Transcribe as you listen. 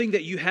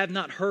that you have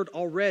not heard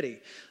already.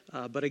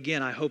 But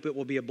again, I hope it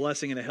will be a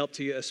blessing and a help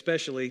to you,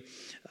 especially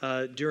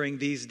during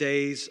these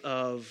days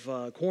of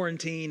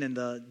quarantine and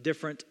the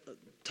different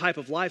type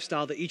of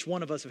lifestyle that each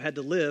one of us have had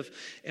to live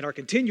and are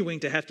continuing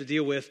to have to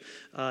deal with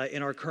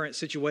in our current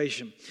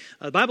situation.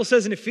 The Bible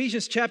says in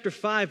Ephesians chapter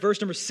 5, verse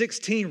number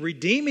 16,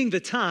 redeeming the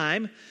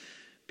time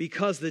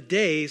because the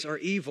days are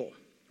evil.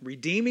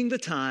 Redeeming the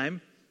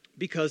time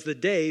because the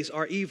days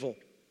are evil.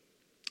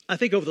 I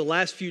think over the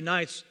last few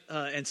nights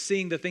and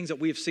seeing the things that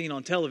we have seen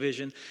on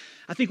television,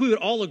 I think we would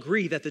all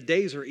agree that the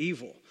days are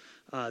evil.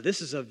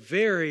 This is a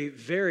very,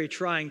 very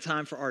trying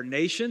time for our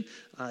nation,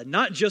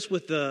 not just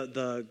with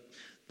the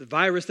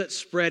virus that's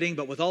spreading,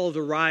 but with all of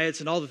the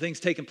riots and all the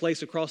things taking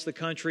place across the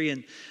country.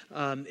 And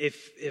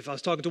if I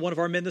was talking to one of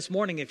our men this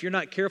morning, if you're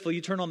not careful, you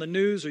turn on the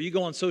news or you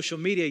go on social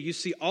media, you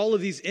see all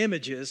of these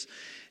images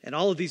and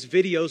all of these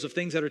videos of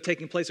things that are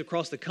taking place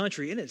across the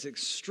country, and it's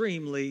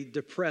extremely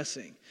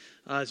depressing.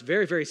 It's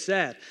very, very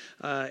sad.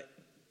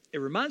 It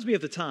reminds me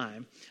of the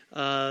time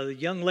the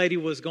young lady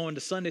was going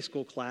to Sunday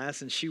school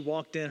class, and she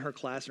walked in her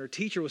class, and her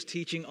teacher was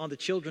teaching on the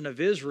children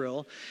of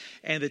Israel,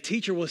 and the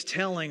teacher was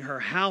telling her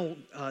how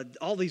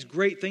all these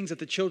great things that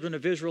the children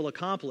of Israel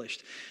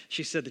accomplished.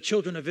 She said the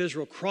children of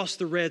Israel crossed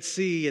the Red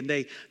Sea, and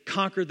they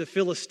conquered the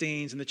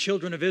Philistines, and the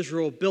children of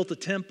Israel built a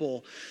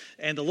temple.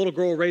 And the little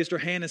girl raised her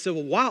hand and said,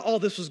 well, while all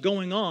this was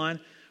going on,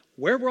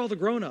 where were all the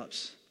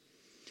grown-ups?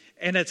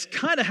 And that's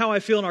kind of how I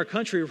feel in our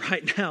country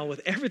right now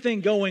with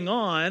everything going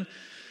on.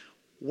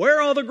 Where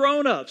are all the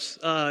grown-ups?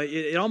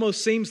 It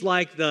almost seems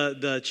like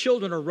the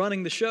children are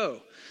running the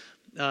show.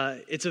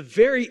 It's a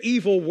very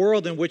evil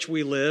world in which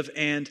we live,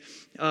 and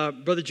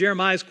Brother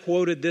Jeremiah's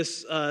quoted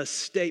this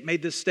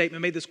made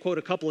this quote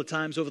a couple of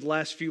times over the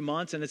last few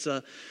months, and it's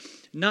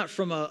not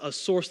from a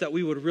source that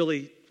we would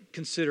really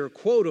consider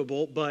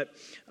quotable, but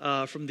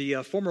from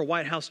the former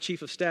White House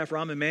Chief of Staff,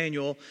 Rahm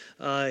Emanuel.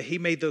 He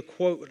made the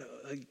quote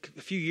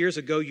a few years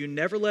ago, "You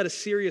never let a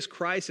serious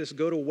crisis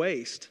go to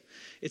waste.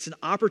 It's an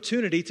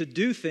opportunity to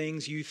do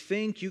things you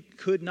think you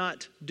could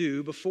not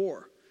do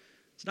before."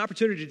 It's an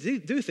opportunity to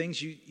do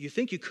things you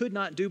think you could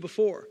not do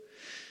before.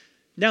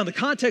 Now, in the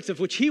context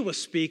of which he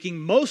was speaking,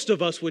 most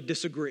of us would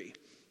disagree.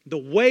 The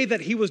way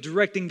that he was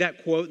directing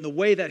that quote and the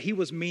way that he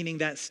was meaning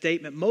that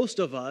statement, most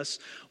of us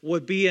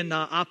would be in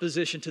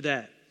opposition to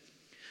that.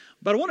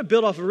 But I want to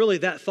build off of really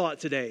that thought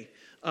today.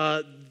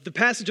 The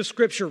passage of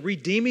Scripture,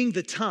 redeeming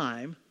the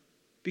time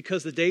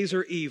because the days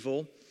are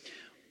evil,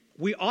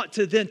 we ought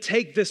to then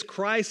take this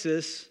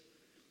crisis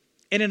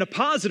and in a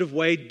positive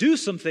way do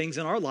some things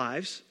in our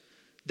lives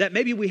that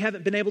maybe we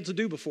haven't been able to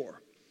do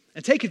before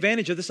and take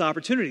advantage of this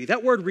opportunity.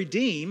 That word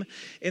redeem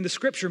in the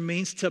Scripture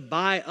means to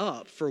buy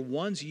up for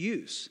one's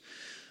use.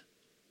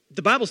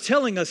 The Bible's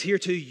telling us here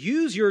to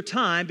use your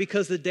time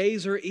because the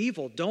days are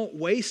evil. Don't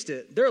waste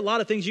it. There are a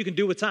lot of things you can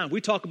do with time. We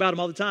talk about them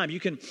all the time.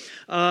 You can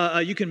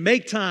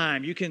make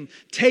time. You can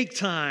take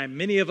time.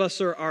 Many of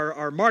us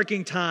are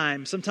marking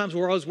time. Sometimes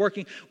we're always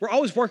working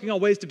on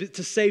ways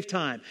to save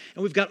time.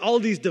 And we've got all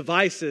of these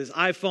devices,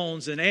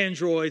 iPhones and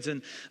Androids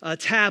and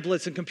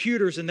tablets and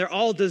computers, and they're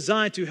all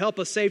designed to help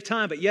us save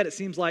time, but yet it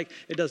seems like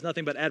it does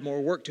nothing but add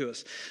more work to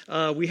us.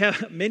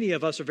 Many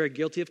of us are very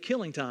guilty of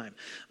killing time.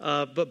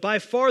 But by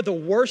far the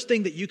worst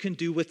thing that you can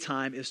do with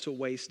time is to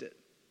waste it.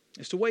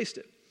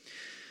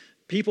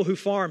 People who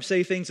farm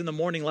say things in the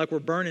morning like we're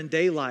burning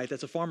daylight.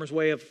 That's a farmer's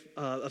way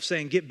of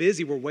saying get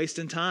busy, we're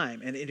wasting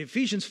time. And in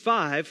Ephesians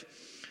 5,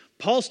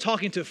 Paul's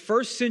talking to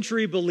first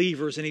century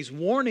believers and he's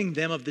warning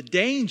them of the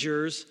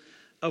dangers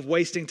of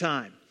wasting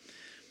time.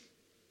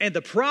 And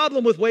the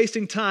problem with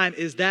wasting time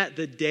is that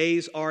the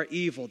days are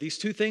evil. These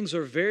two things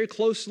are very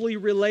closely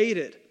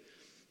related.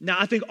 Now,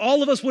 I think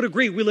all of us would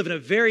agree we live in a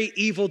very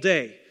evil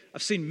day.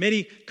 I've seen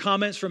many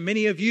comments from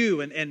many of you,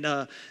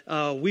 and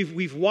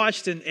we've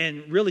watched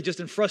and really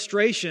just in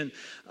frustration,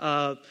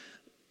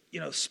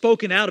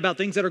 spoken out about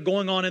things that are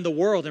going on in the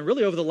world. And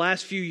really over the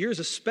last few years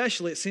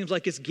especially, it seems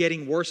like it's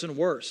getting worse and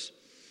worse.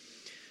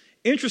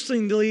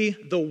 Interestingly,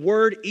 the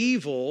word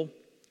evil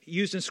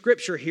used in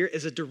Scripture here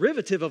is a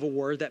derivative of a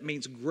word that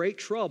means great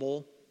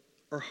trouble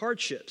or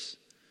hardships.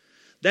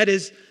 That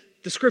is,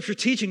 the Scripture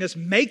teaching us,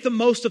 make the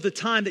most of the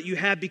time that you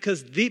have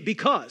because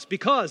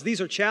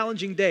these are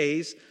challenging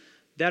days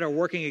that are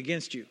working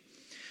against you.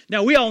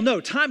 Now, we all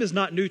know time is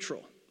not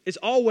neutral. It's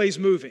always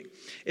moving.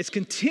 It's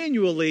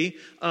continually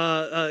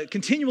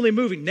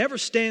moving. Never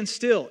stands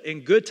still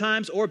in good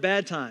times or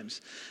bad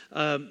times.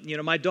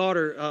 My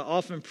daughter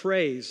often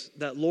prays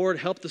that, Lord,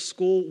 help the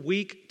school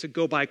week to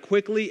go by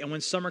quickly. And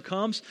when summer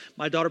comes,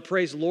 my daughter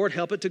prays, Lord,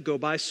 help it to go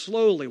by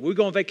slowly. We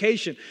go on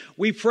vacation.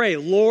 We pray,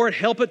 Lord,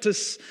 help it to.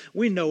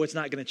 We know it's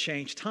not going to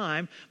change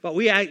time, but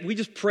we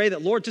just pray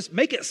that, Lord, just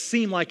make it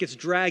seem like it's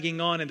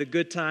dragging on in the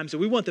good times. And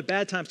we want the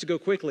bad times to go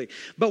quickly.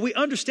 But we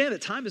understand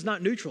that time is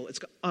not neutral. It's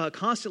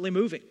constantly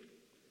moving.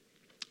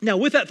 Now,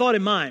 with that thought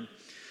in mind,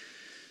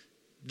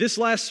 this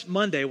last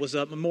Monday was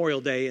a Memorial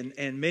Day,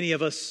 and many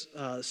of us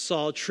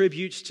saw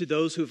tributes to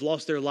those who've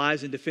lost their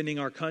lives in defending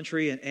our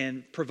country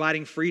and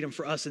providing freedom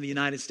for us in the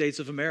United States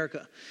of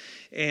America.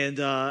 And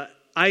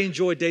I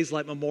enjoy days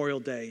like Memorial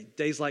Day,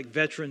 days like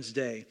Veterans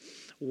Day,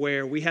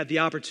 where we have the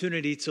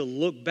opportunity to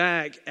look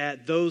back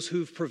at those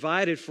who've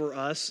provided for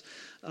us,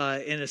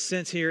 in a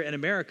sense here in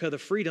America, the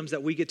freedoms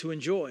that we get to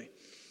enjoy.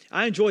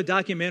 I enjoy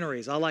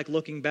documentaries. I like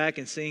looking back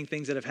and seeing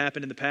things that have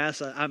happened in the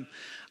past.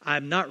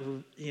 I'm not,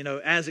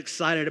 as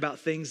excited about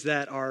things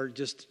that are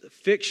just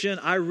fiction.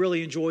 I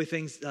really enjoy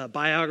things,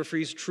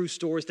 biographies, true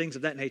stories, things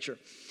of that nature.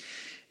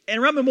 And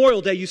around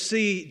Memorial Day, you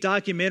see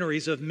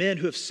documentaries of men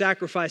who have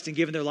sacrificed and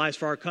given their lives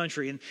for our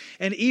country.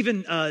 And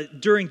even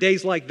during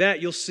days like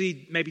that, you'll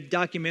see maybe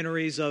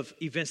documentaries of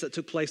events that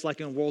took place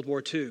like in World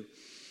War II.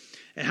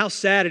 And how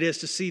sad it is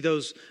to see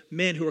those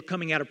men who are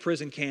coming out of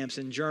prison camps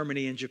in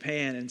Germany and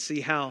Japan and see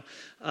how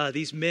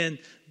these men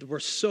were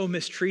so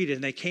mistreated,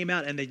 and they came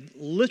out and they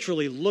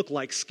literally look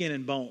like skin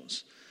and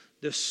bones.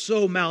 They're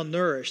so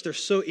malnourished. They're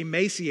so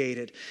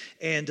emaciated.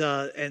 And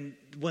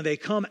when they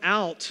come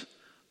out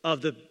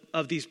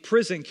of these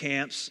prison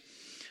camps,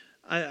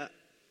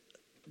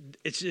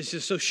 it's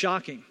just so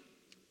shocking.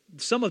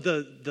 Some of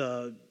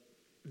the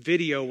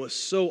video was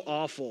so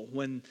awful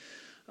when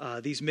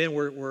these men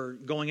were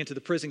going into the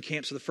prison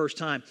camps for the first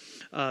time.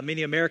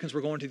 Many Americans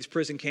were going to these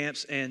prison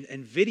camps and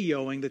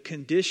videoing the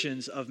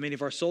conditions of many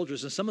of our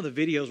soldiers. And some of the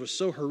videos were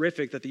so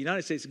horrific that the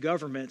United States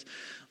government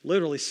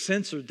literally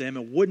censored them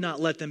and would not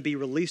let them be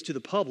released to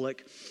the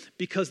public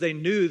because they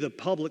knew the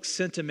public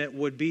sentiment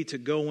would be to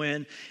go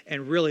in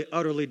and really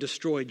utterly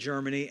destroy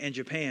Germany and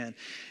Japan.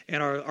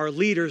 And our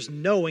leaders,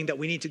 knowing that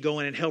we need to go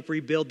in and help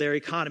rebuild their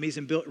economies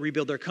and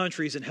rebuild their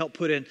countries and help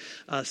put in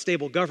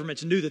stable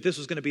governments, knew that this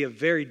was going to be a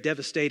very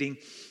devastating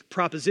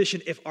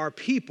proposition if our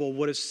people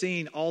would have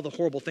seen all the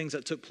horrible things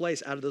that took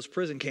place out of those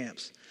prison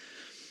camps.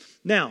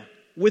 Now,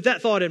 with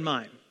that thought in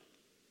mind,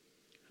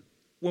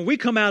 when we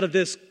come out of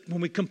this, I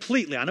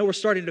know we're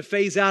starting to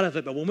phase out of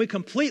it, but when we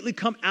completely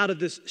come out of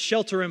this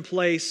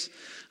shelter-in-place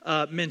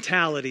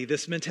mentality,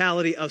 this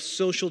mentality of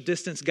social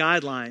distance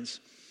guidelines,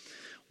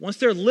 once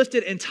they're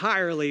lifted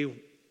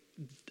entirely,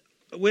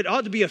 it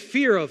ought to be a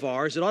fear of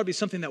ours. It ought to be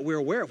something that we're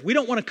aware of. We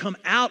don't want to come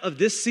out of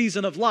this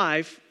season of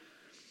life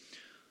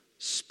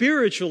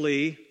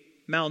spiritually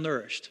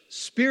malnourished,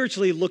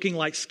 spiritually looking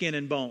like skin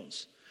and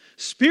bones,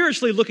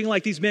 spiritually looking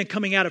like these men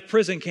coming out of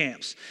prison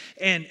camps.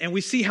 And we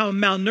see how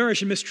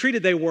malnourished and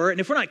mistreated they were. And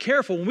if we're not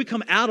careful, when we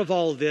come out of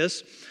all of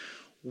this,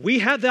 we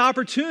have the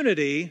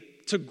opportunity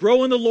to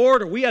grow in the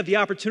Lord, or we have the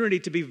opportunity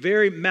to be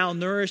very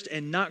malnourished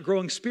and not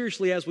growing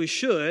spiritually as we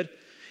should.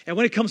 And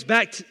when it comes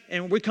back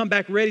and we come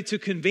back ready to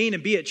convene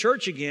and be at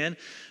church again,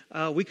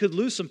 we could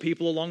lose some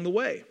people along the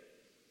way.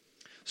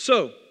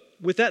 So,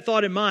 with that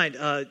thought in mind,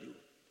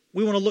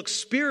 we want to look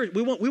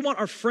we want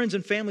our friends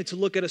and family to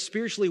look at us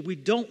spiritually. We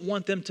don't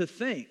want them to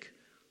think,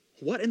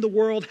 what in the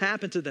world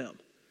happened to them?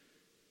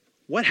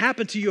 What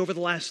happened to you over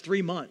the last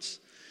 3 months?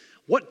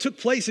 What took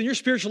place in your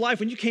spiritual life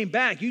when you came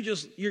back?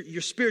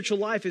 Your spiritual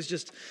life is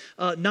just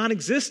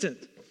non-existent.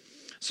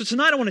 So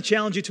tonight I want to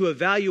challenge you to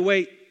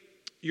evaluate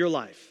your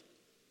life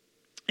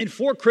in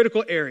 4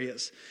 critical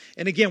areas.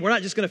 And again, we're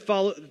not just going to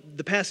follow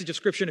the passage of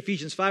Scripture in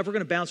Ephesians 5. We're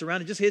going to bounce around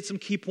and just hit some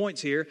key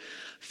points here.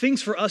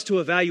 Things for us to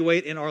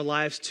evaluate in our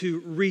lives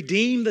to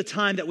redeem the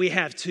time that we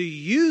have, to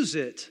use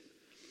it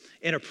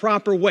in a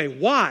proper way.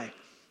 Why?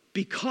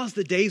 Because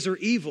the days are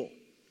evil.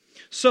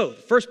 So,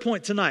 first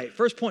point tonight.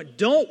 First point,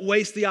 don't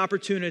waste the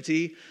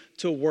opportunity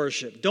to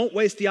worship. Don't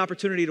waste the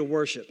opportunity to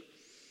worship.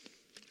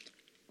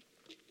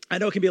 I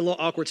know it can be a little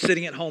awkward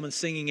sitting at home and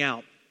singing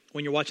out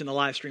when you're watching the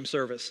live stream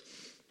service.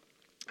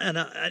 And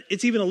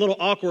it's even a little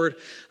awkward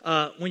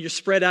when you're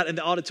spread out in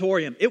the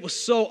auditorium. It was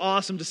so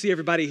awesome to see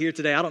everybody here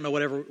today. I don't know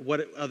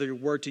what other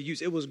word to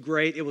use. It was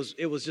great. It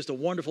was just a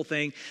wonderful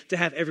thing to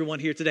have everyone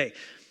here today.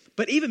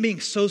 But even being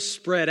so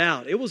spread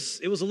out, it was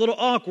a little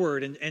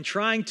awkward and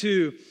trying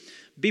to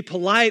be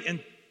polite and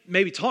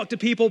maybe talk to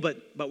people,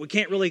 but we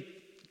can't really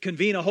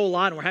convene a whole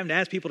lot, and we're having to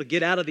ask people to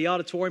get out of the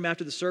auditorium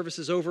after the service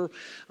is over.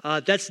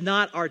 That's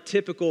not our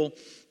typical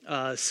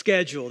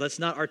schedule. That's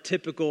not our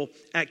typical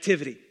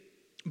activity.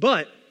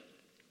 But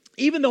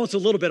even though it's a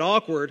little bit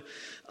awkward,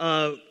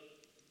 the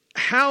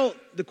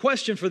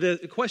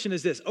question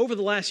is this: over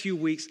the last few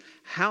weeks,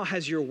 how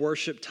has your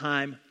worship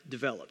time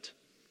developed?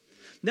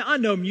 Now, I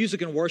know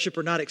music and worship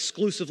are not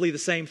exclusively the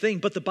same thing,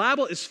 but the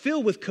Bible is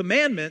filled with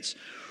commandments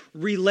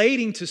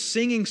relating to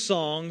singing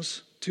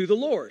songs to the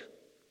Lord.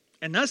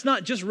 And that's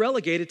not just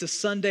relegated to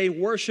Sunday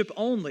worship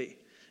only.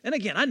 And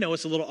again, I know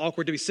it's a little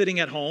awkward to be sitting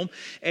at home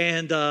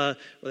and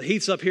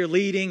Heath's up here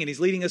leading and he's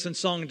leading us in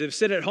song, and to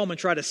sit at home and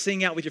try to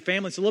sing out with your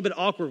family, it's a little bit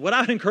awkward. What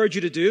I would encourage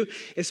you to do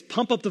is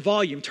pump up the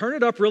volume. Turn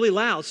it up really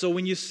loud so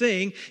when you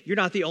sing, you're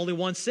not the only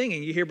one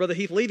singing. You hear Brother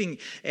Heath leading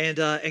and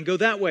go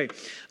that way.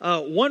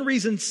 One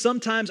reason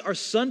sometimes our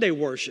Sunday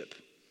worship,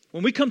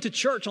 when we come to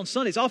church on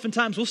Sundays,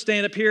 oftentimes we'll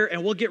stand up here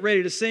and we'll get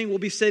ready to sing. We'll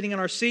be sitting in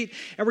our seat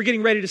and we're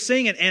getting ready to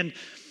sing, and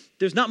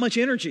there's not much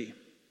energy.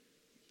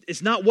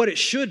 It's not what it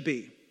should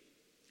be.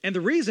 And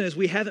the reason is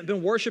we haven't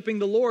been worshiping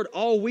the Lord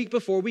all week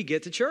before we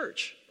get to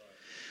church.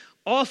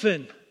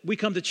 Often we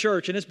come to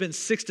church and it's been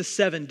 6 to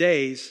 7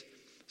 days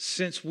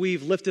since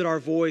we've lifted our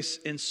voice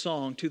in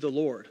song to the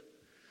Lord.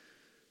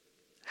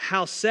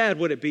 how sad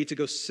would it be to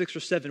go 6 or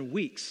 7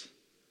 weeks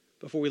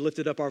before we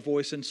lifted up our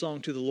voice in song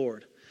to the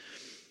Lord?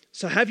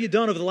 So have you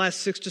done over the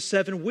last 6 to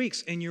 7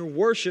 weeks in your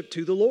worship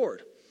to the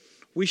Lord?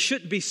 We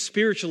shouldn't be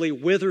spiritually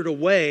withered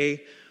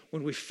away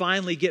when we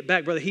finally get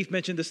back. Brother Heath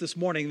mentioned this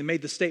morning. They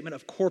made the statement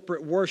of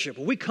corporate worship.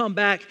 When we come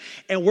back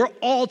and we're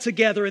all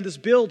together in this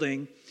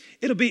building,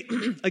 it'll be,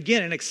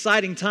 again, an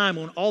exciting time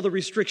when all the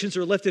restrictions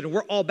are lifted and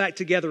we're all back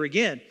together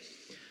again.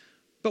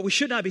 But we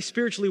should not be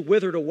spiritually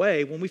withered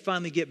away when we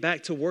finally get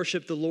back to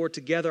worship the Lord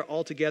together,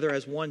 all together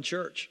as one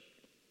church.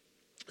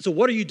 So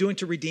what are you doing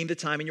to redeem the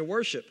time in your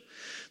worship?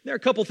 There are a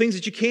couple things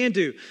that you can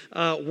do.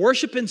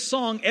 Worship in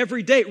song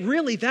every day.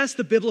 Really, that's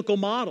the biblical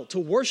model, to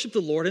worship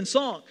the Lord in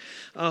song.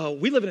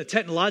 We live in a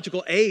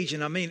technological age,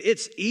 and I mean,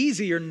 it's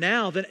easier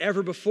now than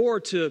ever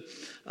before to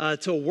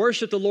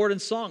worship the Lord in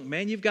song.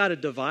 Man, you've got a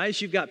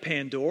device, you've got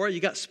Pandora,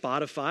 you've got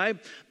Spotify.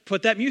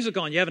 Put that music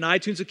on. You have an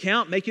iTunes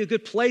account, make you a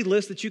good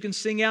playlist that you can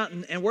sing out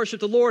and worship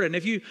the Lord. And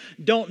if you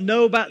don't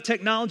know about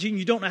technology and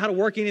you don't know how to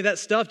work any of that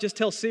stuff, just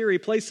tell Siri,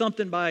 play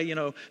something by,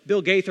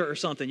 Bill Gaither or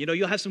something.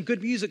 You'll have some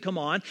good music come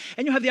on,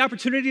 and you'll have the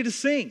opportunity to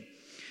sing.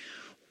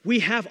 We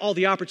have all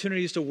the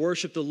opportunities to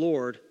worship the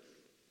Lord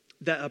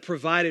that are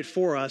provided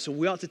for us, and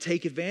we ought to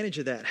take advantage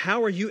of that.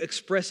 How are you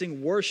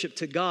expressing worship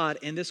to God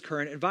in this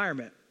current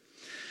environment?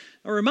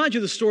 I'll remind you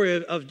of the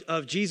story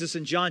of Jesus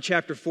in John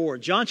chapter 4.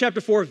 John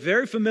chapter 4,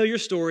 very familiar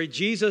story.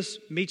 Jesus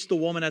meets the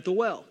woman at the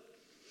well.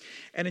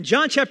 And in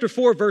John chapter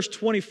 4, verse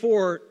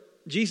 24,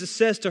 Jesus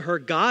says to her,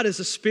 God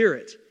is a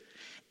spirit,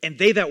 and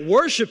they that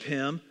worship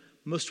him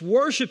must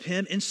worship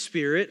him in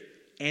spirit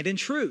and in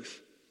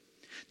truth.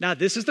 Now,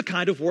 this is the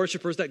kind of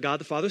worshipers that God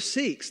the Father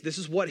seeks. This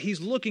is what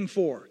he's looking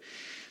for.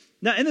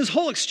 Now, in this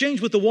whole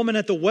exchange with the woman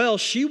at the well,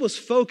 she was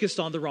focused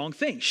on the wrong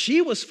thing.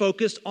 She was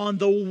focused on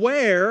the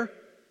where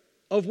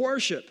of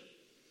worship.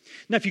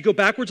 Now, if you go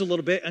backwards a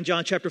little bit in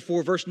John chapter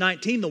 4, verse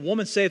 19, the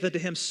woman saith unto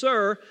him,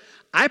 Sir,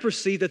 I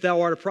perceive that thou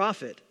art a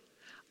prophet.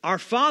 Our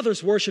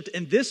fathers worshipped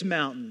in this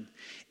mountain,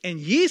 and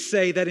ye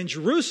say that in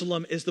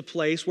Jerusalem is the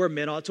place where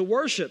men ought to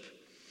worship.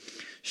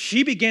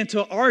 She began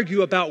to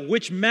argue about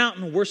which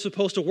mountain we're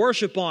supposed to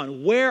worship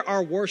on, where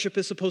our worship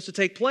is supposed to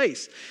take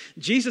place.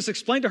 Jesus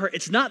explained to her,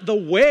 it's not the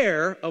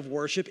where of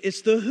worship,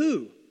 it's the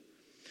who.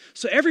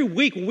 So every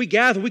week when we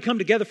gather, we come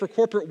together for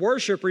corporate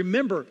worship,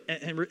 remember,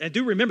 and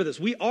do remember this,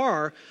 we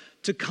are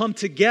to come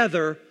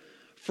together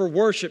for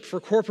worship, for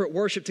corporate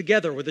worship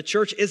together, where the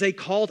church is a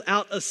called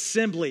out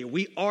assembly.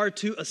 We are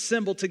to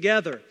assemble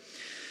together.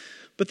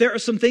 But there are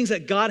some things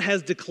that God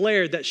has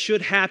declared that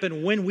should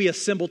happen when we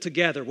assemble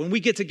together. When we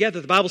get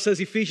together, the Bible says,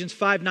 Ephesians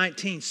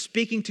 5:19,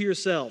 speaking to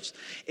yourselves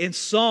in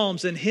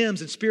psalms and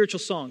hymns and spiritual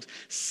songs,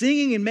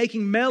 singing and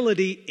making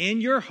melody in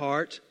your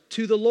heart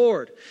to the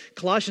Lord.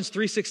 Colossians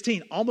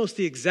 3:16, almost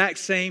the exact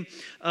same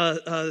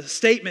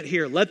statement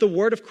here. Let the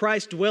word of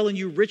Christ dwell in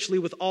you richly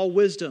with all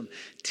wisdom,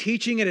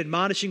 teaching and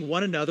admonishing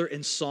one another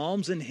in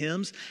psalms and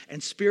hymns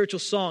and spiritual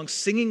songs,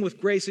 singing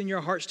with grace in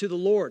your hearts to the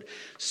Lord.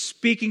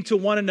 Speaking to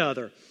one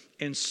another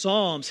in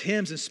psalms,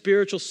 hymns, and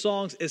spiritual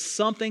songs is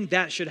something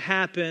that should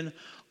happen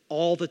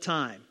all the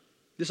time.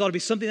 This ought to be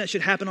something that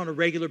should happen on a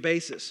regular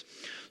basis.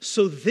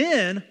 So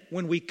then,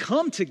 when we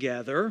come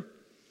together,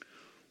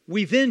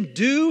 we then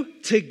do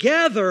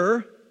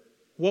together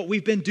what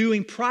we've been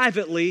doing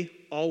privately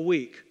all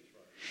week.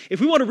 If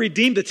we want to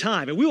redeem the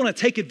time and we want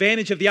to take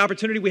advantage of the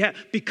opportunity we have,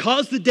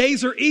 because the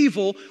days are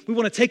evil, we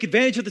want to take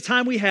advantage of the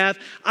time we have,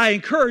 I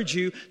encourage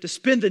you to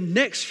spend the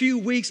next few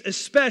weeks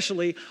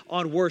especially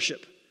on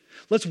worship.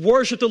 Let's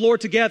worship the Lord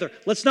together.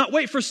 Let's not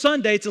wait for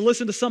Sunday to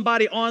listen to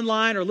somebody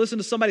online or listen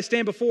to somebody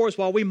stand before us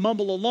while we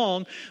mumble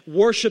along.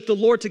 Worship the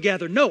Lord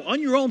together. No,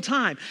 on your own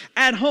time,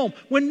 at home,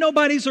 when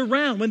nobody's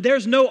around, when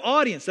there's no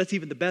audience. That's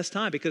even the best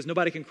time because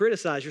nobody can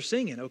criticize your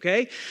singing,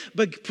 okay?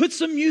 But put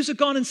some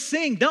music on and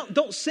sing.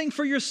 Don't sing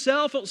for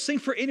yourself. Don't sing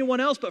for anyone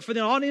else, but for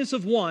the audience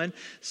of one,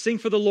 sing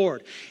for the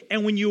Lord.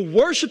 And when you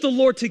worship the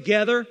Lord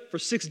together for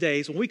 6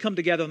 days, when we come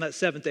together on that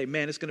 7th day,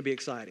 man, it's going to be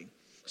exciting.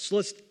 So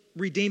let's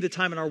redeem the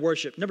time in our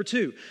worship. Number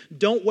 2,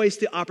 don't waste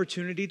the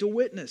opportunity to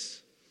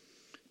witness.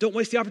 Don't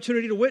waste the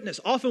opportunity to witness.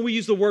 Often we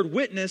use the word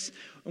witness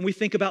when we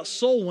think about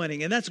soul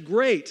winning, and that's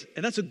great,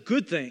 and that's a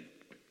good thing.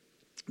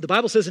 The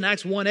Bible says in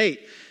Acts 1:8,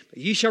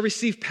 ye shall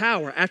receive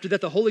power. After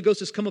that the Holy Ghost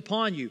has come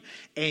upon you,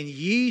 and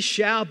ye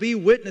shall be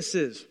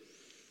witnesses.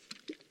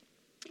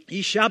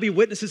 Ye shall be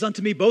witnesses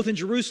unto me both in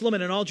Jerusalem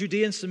and in all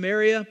Judea and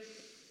Samaria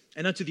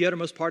and unto the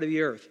uttermost part of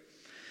the earth.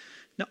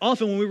 Now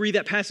often when we read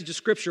that passage of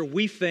Scripture,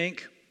 we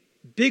think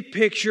big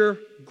picture,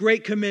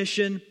 Great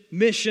Commission,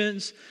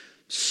 missions,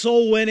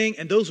 soul winning,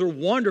 and those are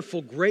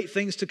wonderful, great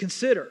things to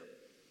consider.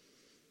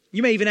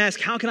 You may even ask,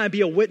 how can I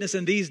be a witness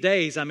in these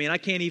days? I mean, I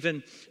can't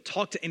even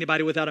talk to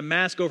anybody without a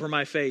mask over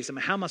my face. I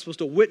mean, how am I supposed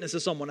to witness to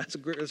someone? That's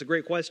a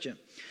great question.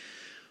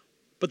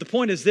 But the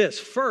point is this.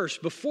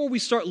 First, before we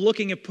start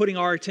looking at putting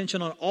our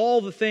attention on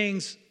all the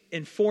things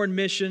in foreign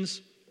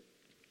missions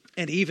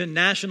and even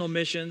national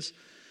missions,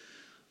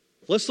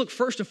 let's look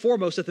first and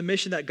foremost at the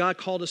mission that God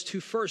called us to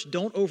first.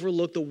 Don't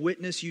overlook the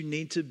witness you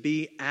need to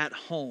be at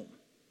home.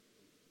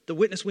 The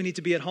witness we need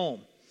to be at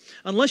home.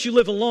 Unless you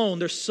live alone,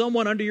 there's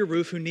someone under your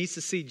roof who needs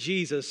to see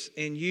Jesus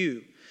in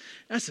you.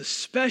 That's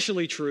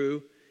especially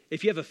true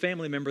if you have a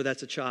family member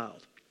that's a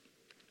child.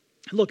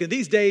 Look, in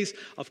these days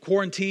of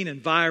quarantine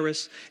and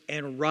virus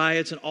and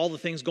riots and all the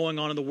things going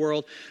on in the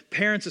world,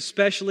 parents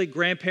especially,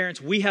 grandparents,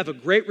 we have a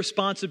great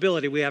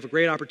responsibility. We have a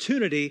great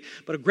opportunity,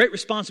 but a great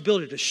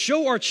responsibility to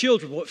show our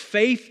children what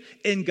faith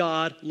in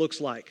God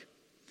looks like.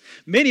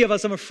 Many of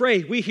us, I'm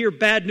afraid, we hear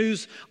bad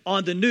news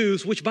on the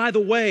news, which, by the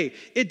way,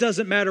 it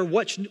doesn't matter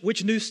which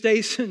news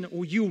station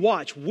you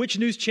watch, which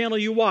news channel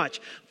you watch,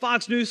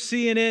 Fox News,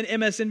 CNN,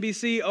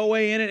 MSNBC,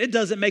 OANN, it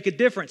doesn't make a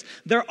difference.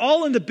 They're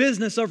all in the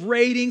business of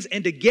ratings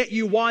and to get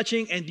you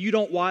watching, and you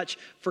don't watch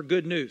for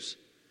good news.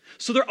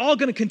 So they're all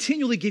going to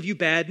continually give you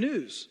bad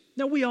news.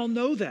 Now, we all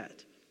know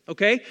that,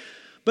 okay?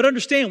 But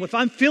understand, if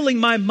I'm filling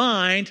my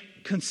mind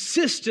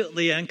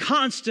consistently and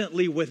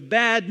constantly with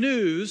bad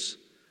news,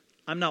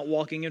 I'm not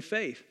walking in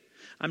faith.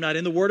 I'm not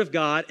in the Word of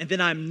God, and then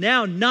I'm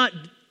now not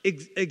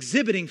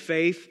exhibiting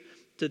faith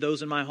to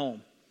those in my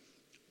home.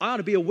 I ought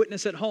to be a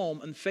witness at home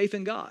and faith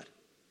in God.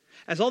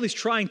 As all these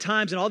trying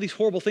times and all these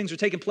horrible things are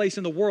taking place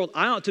in the world,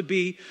 I ought to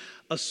be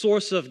a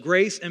source of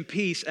grace and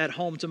peace at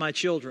home to my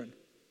children.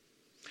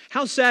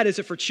 How sad is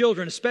it for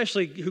children,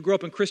 especially who grow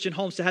up in Christian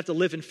homes, to have to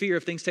live in fear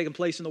of things taking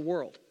place in the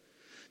world?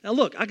 Now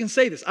look, I can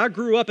say this. I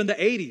grew up in the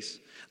 80s.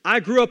 I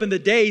grew up in the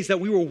days that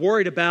we were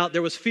worried about.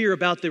 There was fear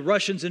about the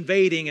Russians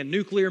invading and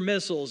nuclear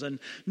missiles and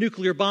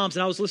nuclear bombs.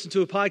 And I was listening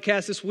to a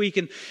podcast this week,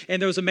 and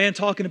there was a man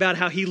talking about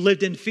how he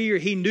lived in fear.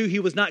 He knew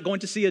he was not going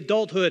to see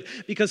adulthood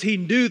because he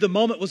knew the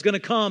moment was going to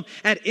come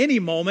at any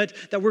moment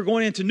that we're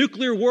going into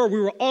nuclear war.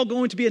 We were all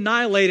going to be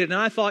annihilated. And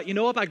I thought, you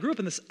know what? I grew up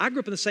in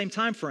the same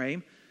time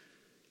frame,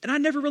 and I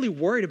never really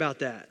worried about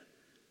that.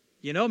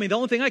 You know, I mean, the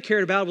only thing I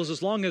cared about was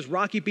as long as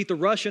Rocky beat the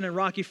Russian in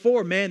Rocky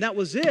IV, man, that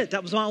was it.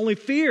 That was my only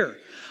fear.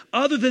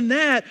 Other than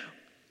that,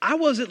 I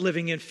wasn't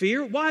living in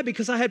fear. Why?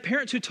 Because I had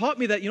parents who taught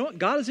me that, you know what,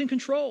 God is in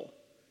control.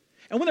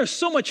 And when there's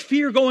so much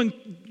fear going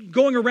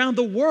around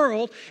the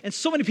world and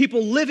so many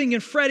people living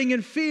and fretting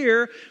in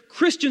fear,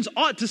 Christians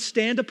ought to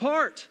stand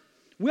apart.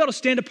 We ought to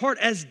stand apart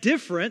as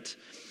different,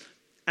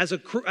 as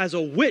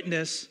a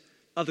witness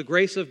of the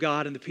grace of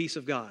God and the peace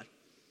of God.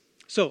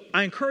 So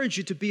I encourage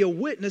you to be a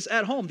witness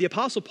at home. The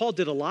Apostle Paul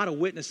did a lot of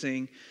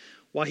witnessing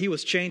while he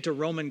was chained to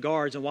Roman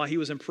guards and while he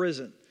was in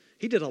prison.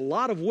 He did a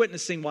lot of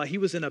witnessing while he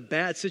was in a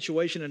bad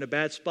situation, in a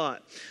bad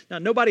spot. Now,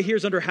 nobody here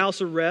is under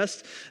house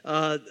arrest.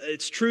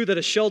 It's true that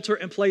a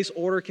shelter-in-place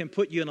order can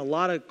put you in a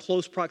lot of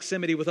close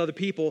proximity with other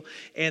people,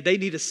 and they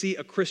need to see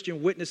a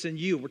Christian witness in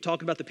you. We're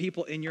talking about the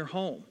people in your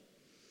home.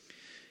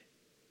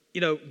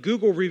 You know,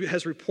 Google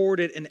has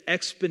reported an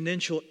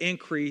exponential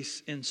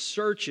increase in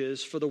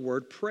searches for the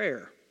word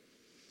prayer.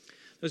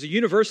 There's a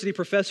university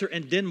professor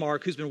in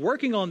Denmark who's been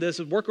working on this,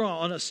 working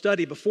on a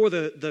study before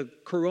the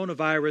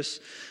coronavirus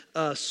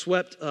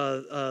swept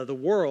the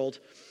world.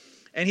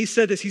 And he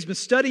said this, he's been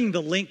studying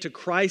the link to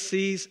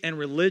crises and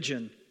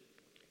religion.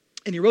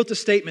 And he wrote the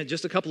statement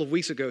just a couple of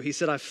weeks ago. He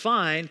said, I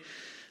find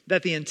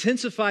that the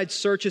intensified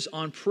searches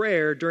on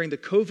prayer during the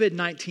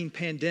COVID-19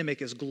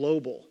 pandemic is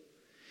global.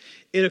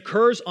 It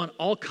occurs on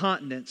all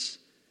continents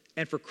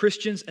and for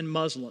Christians and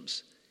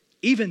Muslims.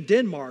 Even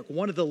Denmark,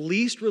 one of the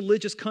least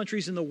religious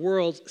countries in the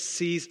world,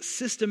 sees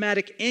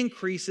systematic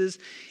increases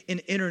in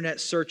internet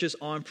searches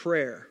on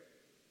prayer.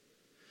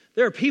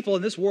 There are people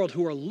in this world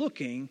who are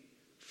looking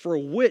for a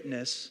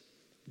witness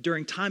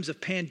during times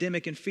of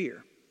pandemic and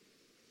fear.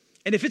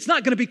 And if it's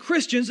not going to be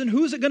Christians, then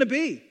who is it going to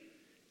be?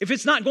 If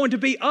it's not going to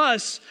be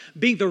us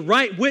being the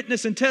right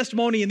witness and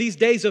testimony in these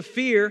days of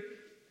fear,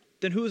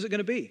 then who is it going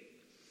to be?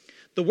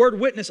 The word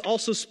witness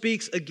also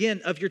speaks,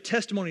 again, of your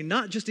testimony,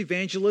 not just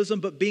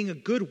evangelism, but being a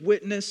good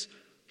witness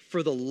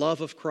for the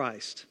love of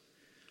Christ.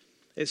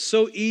 It's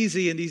so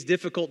easy in these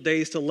difficult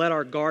days to let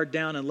our guard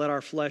down and let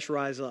our flesh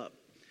rise up.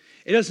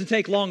 It doesn't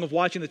take long of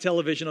watching the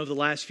television over the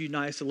last few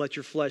nights to let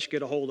your flesh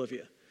get a hold of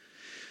you.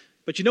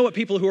 But you know what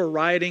people who are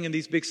rioting in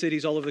these big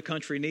cities all over the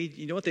country need?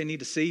 You know what they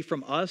need to see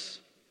from us?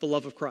 The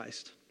love of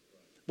Christ.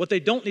 What they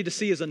don't need to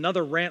see is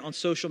another rant on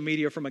social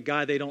media from a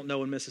guy they don't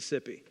know in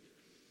Mississippi.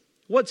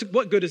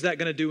 What good is that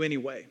going to do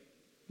anyway?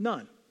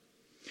 None.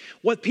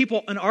 What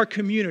people in our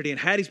community in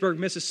Hattiesburg,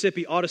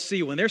 Mississippi ought to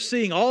see when they're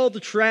seeing all the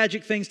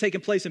tragic things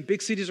taking place in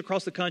big cities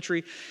across the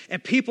country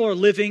and people are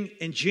living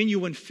in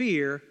genuine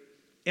fear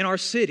in our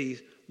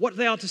cities, what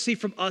they ought to see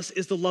from us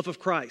is the love of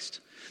Christ.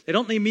 They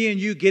don't need me and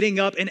you getting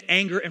up in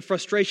anger and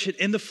frustration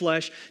in the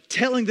flesh,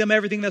 telling them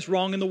everything that's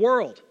wrong in the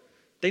world.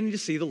 They need to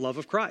see the love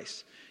of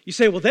Christ. You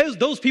say, well,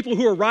 those people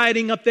who are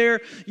rioting up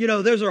there, you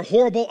know, those are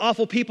horrible,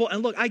 awful people.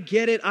 And look, I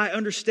get it. I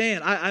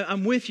understand.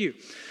 I'm with you.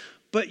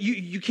 But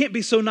you can't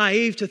be so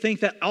naive to think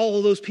that all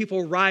of those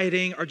people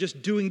rioting are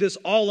just doing this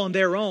all on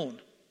their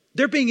own.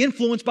 They're being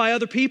influenced by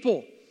other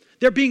people.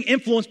 They're being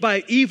influenced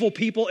by evil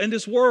people in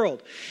this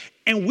world.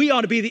 And we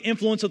ought to be the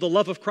influence of the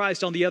love of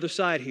Christ on the other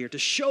side here to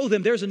show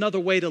them there's another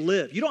way to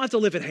live. You don't have to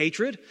live in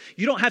hatred.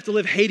 You don't have to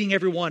live hating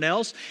everyone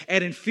else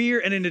and in fear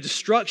and in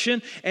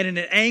destruction and in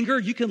anger.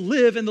 You can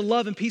live in the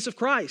love and peace of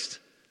Christ.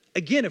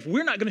 Again, if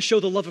we're not going to show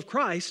the love of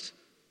Christ,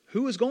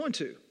 Who is going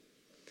to?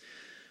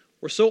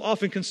 We're so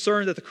often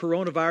concerned that the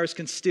coronavirus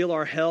can steal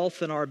our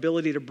health and our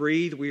ability to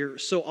breathe. We are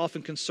so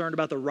often concerned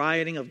about the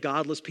rioting of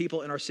godless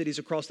people in our cities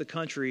across the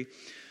country.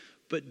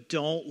 But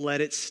don't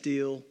let it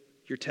steal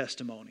your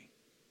testimony.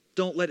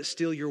 Don't let it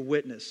steal your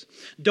witness.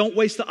 Don't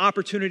waste the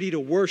opportunity to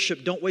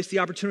worship. Don't waste the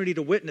opportunity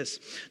to witness.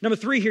 Number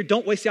 3 here,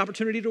 don't waste the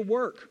opportunity to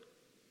work.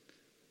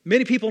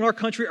 Many people in our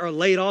country are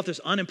laid off. There's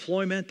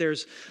unemployment. There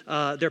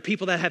are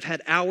people that have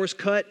had hours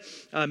cut.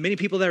 Many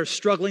people that are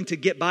struggling to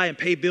get by and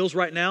pay bills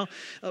right now.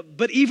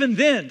 But even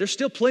then, there's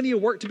still plenty of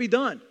work to be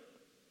done.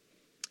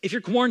 If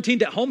you're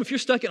quarantined at home, if you're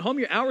stuck at home,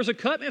 your hours are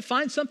cut, man,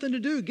 find something to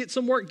do. Get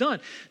some work done.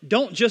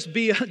 Don't just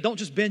binge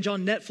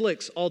on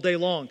Netflix all day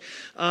long.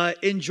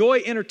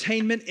 Enjoy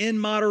entertainment in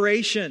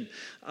moderation.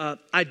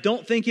 I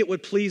don't think it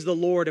would please the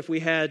Lord if we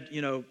had,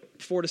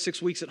 4 to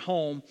 6 weeks at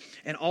home,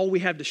 and all we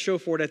have to show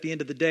for it at the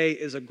end of the day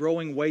is a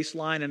growing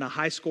waistline and a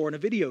high score in a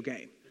video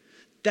game.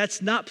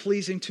 That's not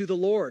pleasing to the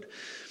Lord.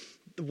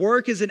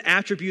 Work is an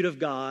attribute of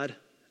God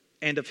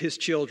and of His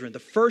children. The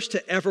first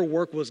to ever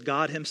work was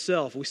God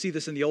Himself. We see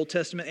this in the Old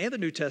Testament and the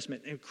New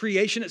Testament. And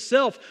creation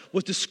itself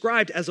was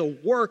described as a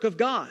work of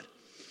God.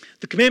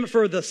 The commandment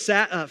for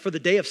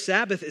the day of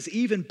Sabbath is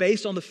even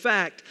based on the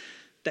fact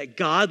that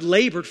God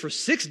labored for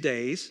 6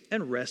 days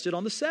and rested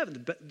on the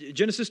seventh.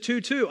 Genesis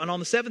 2:2, and on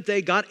the seventh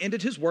day God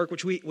ended His work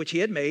which He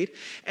had made,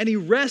 and He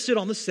rested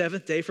on the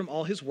seventh day from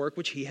all His work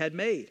which He had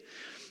made.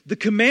 The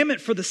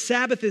commandment for the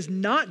Sabbath is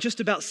not just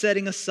about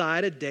setting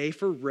aside a day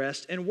for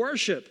rest and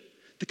worship.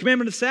 The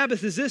commandment of the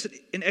Sabbath is this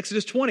in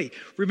Exodus 20.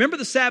 Remember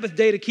the Sabbath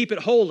day to keep it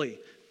holy.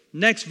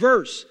 Next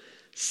verse.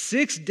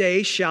 6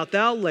 days shalt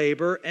thou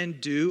labor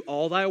and do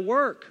all thy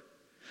work.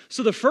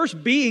 So the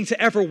first being to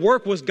ever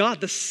work was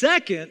God. The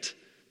second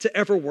to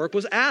ever work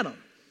was Adam.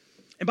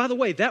 And by the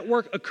way, that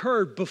work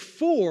occurred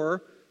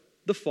before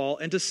the fall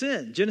into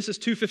sin. Genesis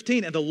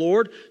 2:15, and the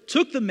Lord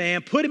took the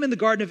man, put him in the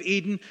Garden of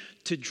Eden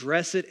to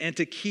dress it and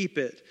to keep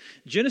it.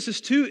 Genesis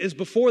 2 is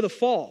before the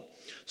fall.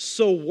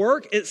 So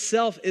work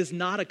itself is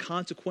not a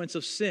consequence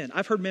of sin.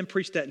 I've heard men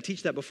preach that and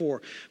teach that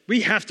before.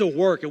 We have to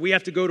work and we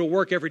have to go to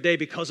work every day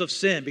because of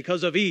sin,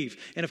 because of Eve.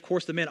 And of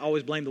course the men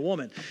always blame the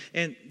woman.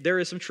 And there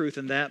is some truth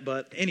in that,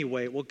 but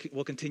anyway, we'll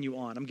continue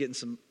on. I'm getting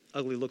some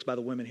ugly looks by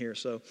the women here.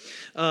 So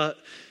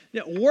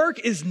work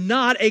is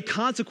not a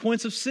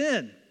consequence of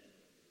sin.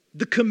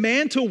 The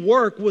command to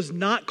work was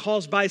not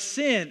caused by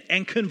sin.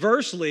 And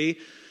conversely,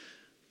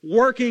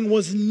 working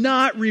was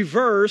not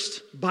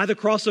reversed by the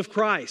cross of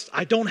Christ.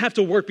 I don't have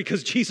to work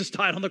because Jesus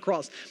died on the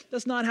cross.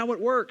 That's not how it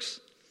works.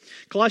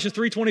 Colossians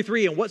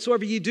 3:23, and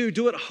whatsoever ye do,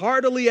 do it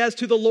heartily as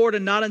to the Lord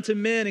and not unto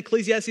men.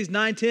 Ecclesiastes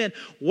 9:10,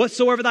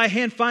 whatsoever thy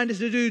hand findeth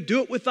to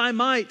do it with thy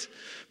might.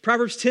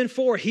 Proverbs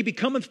 10:4, he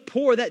becometh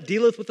poor that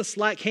dealeth with a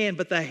slack hand,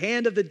 but the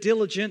hand of the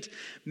diligent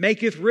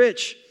maketh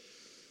rich.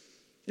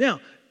 Now,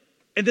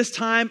 in this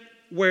time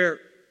where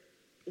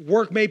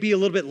work may be a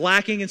little bit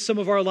lacking in some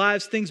of our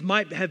lives, things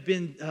might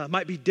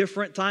be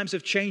different. Times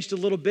have changed a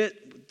little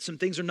bit. Some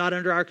things are not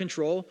under our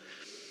control.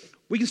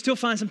 We can still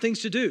find some things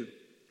to do.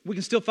 We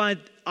can still find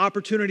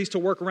opportunities to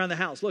work around the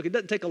house. Look, it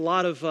doesn't take a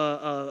lot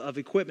of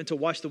equipment to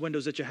wash the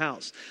windows at your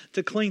house,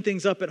 to clean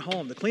things up at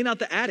home, to clean out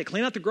the attic,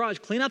 clean out the garage,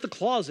 clean out the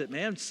closet,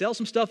 man. Sell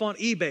some stuff on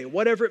eBay,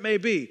 whatever it may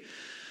be.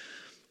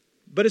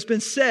 But it's been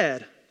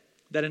said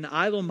that an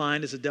idle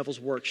mind is a devil's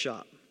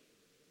workshop.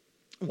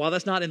 While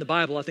that's not in the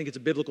Bible, I think it's a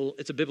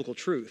biblical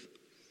truth.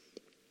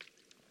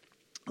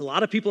 A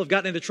lot of people have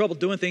gotten into trouble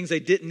doing things they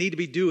didn't need to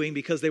be doing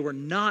because they were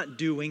not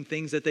doing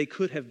things that they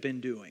could have been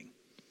doing.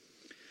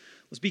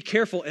 Let's be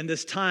careful in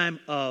this time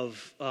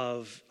of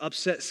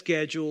upset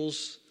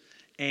schedules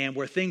and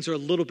where things are a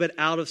little bit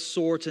out of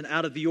sorts and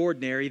out of the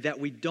ordinary, that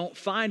we don't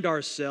find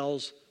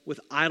ourselves with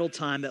idle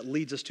time that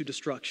leads us to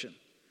destruction.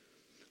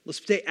 Let's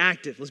stay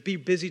active. Let's be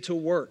busy to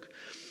work.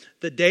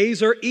 The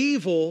days are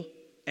evil,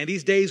 and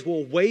these days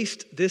will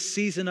waste this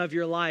season of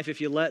your life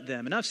if you let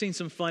them. And I've seen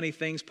some funny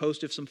things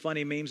posted, some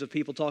funny memes of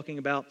people talking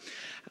about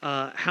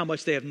how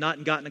much they have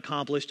not gotten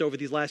accomplished over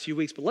these last few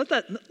weeks.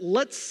 But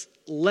let's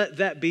let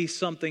that be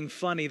something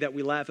funny that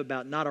we laugh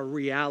about, not a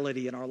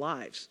reality in our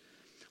lives.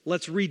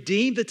 Let's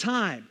redeem the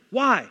time.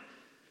 Why?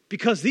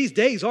 Because these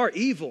days are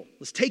evil.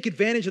 Let's take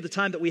advantage of the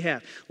time that we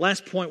have.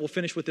 Last point, we'll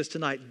finish with this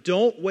tonight.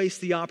 Don't waste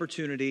the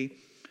opportunity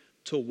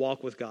to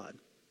walk with God.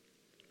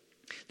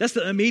 That's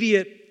the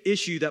immediate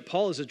issue that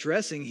Paul is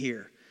addressing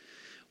here.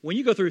 When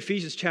you go through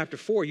Ephesians chapter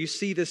 4, you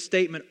see this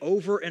statement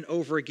over and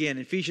over again.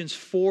 Ephesians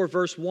 4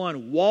 verse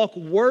 1, walk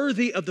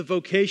worthy of the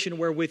vocation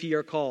wherewith ye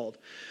are called.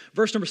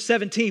 Verse number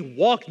 17,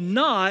 walk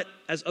not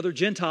as other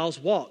Gentiles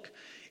walk.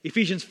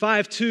 Ephesians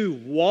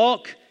 5:2,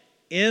 walk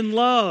in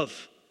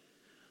love.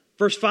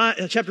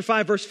 Chapter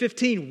 5 verse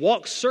 15,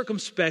 walk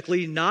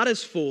circumspectly, not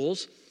as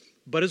fools,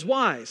 but as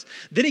wise.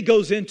 Then he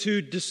goes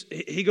into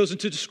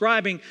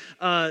describing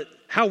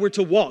how we're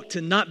to walk, to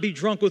not be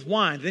drunk with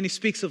wine. Then he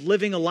speaks of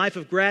living a life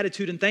of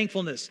gratitude and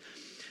thankfulness.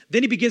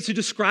 Then he begins to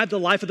describe the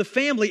life of the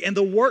family and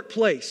the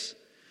workplace.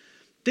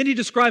 Then he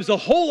describes the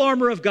whole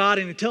armor of God,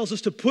 and he tells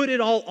us to put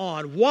it all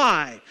on.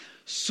 Why?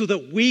 So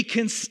that we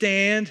can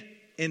stand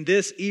in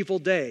this evil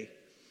day.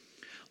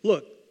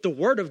 Look, the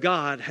Word of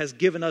God has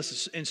given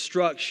us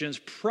instructions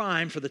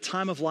primed for the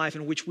time of life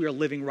in which we are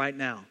living right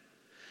now.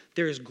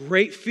 There is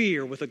great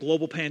fear with a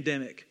global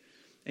pandemic.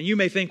 And you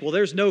may think, well,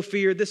 there's no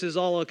fear. This is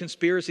all a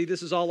conspiracy.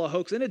 This is all a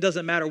hoax. And it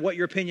doesn't matter what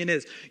your opinion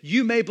is.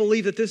 You may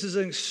believe that this is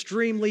an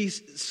extremely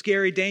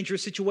scary,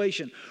 dangerous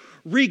situation.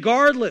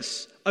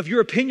 Regardless of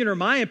your opinion or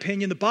my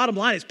opinion, the bottom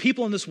line is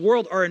people in this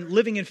world are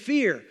living in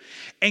fear.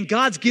 And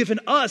God's given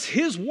us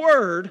His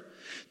Word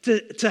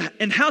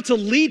and how to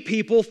lead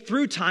people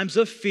through times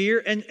of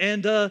fear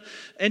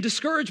and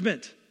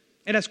discouragement.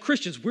 And as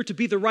Christians, we're to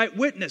be the right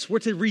witness. We're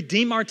to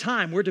redeem our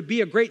time. We're to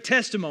be a great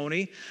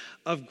testimony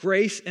of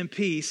grace and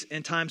peace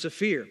in times of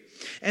fear.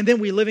 And then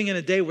we're living in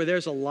a day where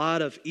there's a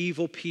lot of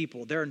evil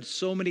people. There are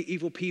so many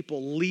evil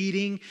people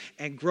leading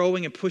and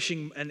growing and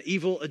pushing an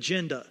evil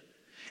agenda.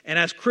 And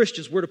as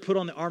Christians, we're to put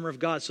on the armor of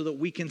God so that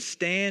we can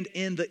stand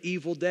in the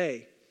evil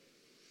day.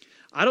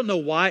 I don't know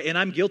why, and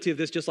I'm guilty of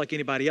this just like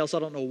anybody else. I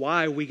don't know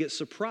why we get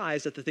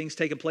surprised at the things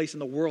taking place in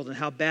the world and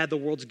how bad the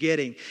world's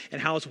getting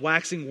and how it's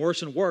waxing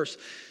worse and worse.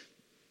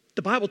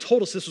 The Bible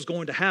told us this was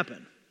going to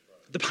happen.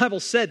 The Bible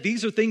said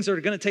these are things that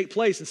are going to take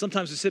place, and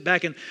sometimes we sit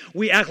back and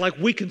we act like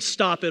we can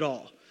stop it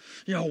all.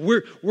 You know,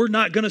 we're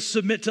not going to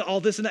submit to all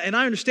this and that. And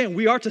I understand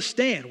we are to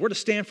stand. We're to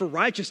stand for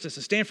righteousness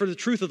and stand for the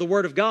truth of the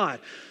Word of God.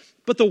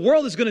 But the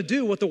world is going to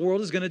do what the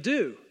world is going to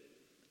do.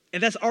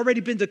 And that's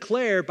already been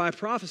declared by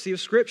prophecy of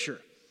Scripture.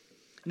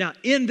 Now,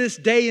 in this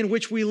day in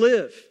which we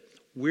live,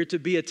 we're to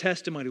be a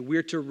testimony.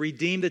 We're to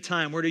redeem the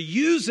time. We're to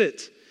use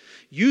it.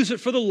 Use it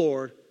for the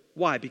Lord.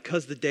 Why?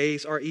 Because the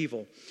days are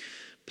evil.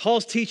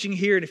 Paul's teaching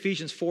here in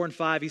Ephesians 4 and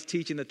 5, he's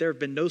teaching that there have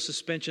been no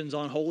suspensions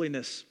on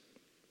holiness.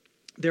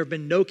 There have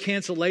been no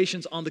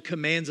cancellations on the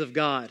commands of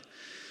God.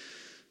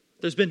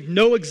 There's been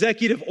no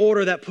executive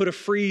order that put a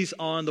freeze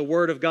on the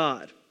Word of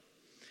God.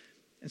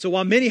 And so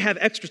while many have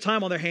extra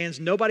time on their hands,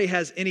 nobody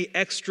has any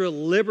extra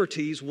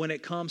liberties when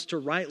it comes to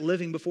right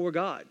living before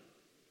God.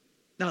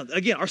 Now,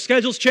 again, our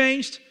schedule's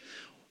changed.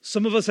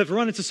 Some of us have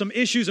run into some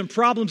issues and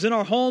problems in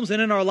our homes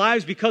and in our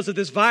lives because of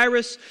this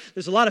virus.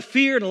 There's a lot of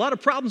fear and a lot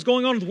of problems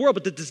going on in the world,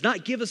 but that does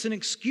not give us an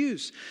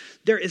excuse.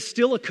 There is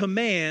still a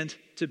command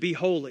to be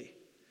holy.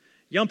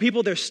 Young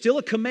people, there's still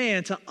a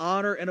command to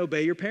honor and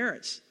obey your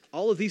parents.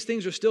 All of these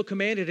things are still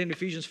commanded in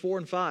Ephesians 4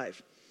 and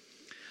 5.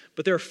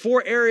 But there are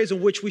 4 areas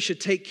in which we should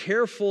be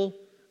careful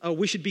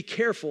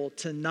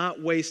to not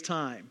waste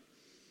time.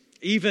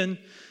 Even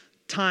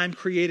time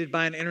created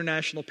by an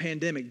international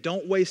pandemic.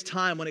 Don't waste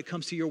time when it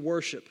comes to your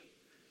worship.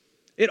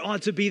 It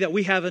ought to be that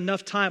we have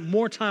enough time,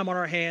 more time on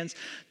our hands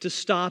to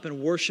stop and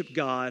worship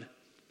God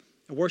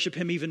and worship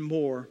Him even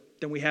more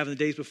than we have in the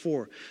days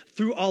before.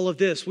 Through all of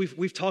this,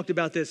 we've talked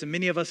about this, and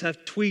many of us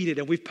have tweeted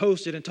and we've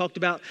posted and talked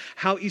about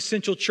how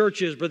essential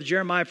church is. Brother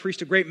Jeremiah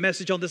preached a great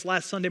message on this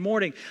last Sunday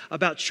morning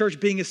about church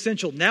being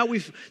essential.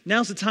 Now's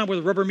the time where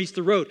the rubber meets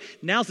the road.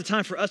 Now's the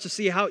time for us to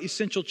see how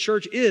essential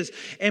church is.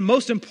 And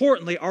most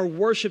importantly, our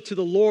worship to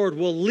the Lord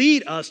will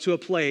lead us to a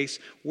place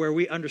where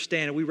we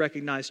understand and we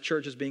recognize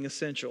church as being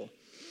essential.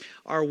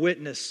 Our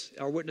witness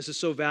is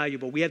so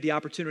valuable. We have the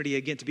opportunity,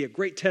 again, to be a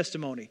great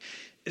testimony,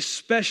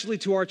 especially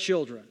to our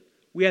children.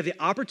 We have the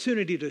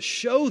opportunity to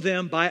show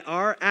them by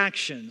our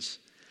actions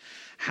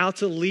how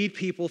to lead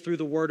people through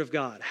the Word of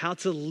God, how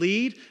to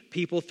lead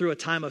people through a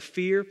time of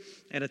fear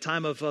and a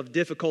time of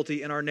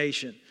difficulty in our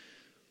nation.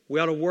 We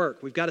ought to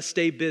work. We've got to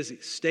stay busy.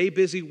 Stay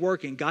busy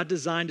working. God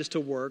designed us to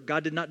work.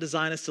 God did not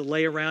design us to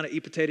lay around and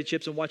eat potato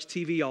chips and watch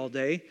TV all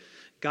day.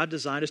 God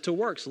designed us to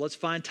work. So let's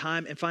find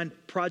time and find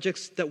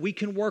projects that we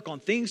can work on,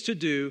 things to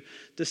do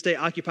to stay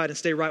occupied and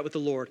stay right with the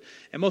Lord.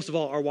 And most of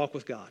all, our walk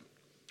with God.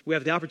 We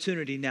have the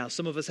opportunity now.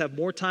 Some of us have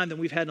more time than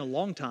we've had in a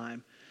long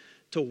time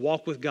to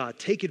walk with God.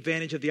 Take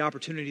advantage of the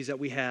opportunities that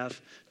we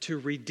have to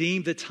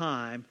redeem the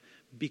time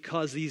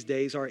because these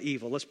days are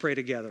evil. Let's pray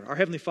together. Our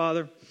Heavenly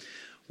Father,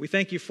 we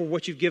thank you for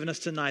what you've given us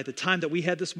tonight, the time that we had this morning.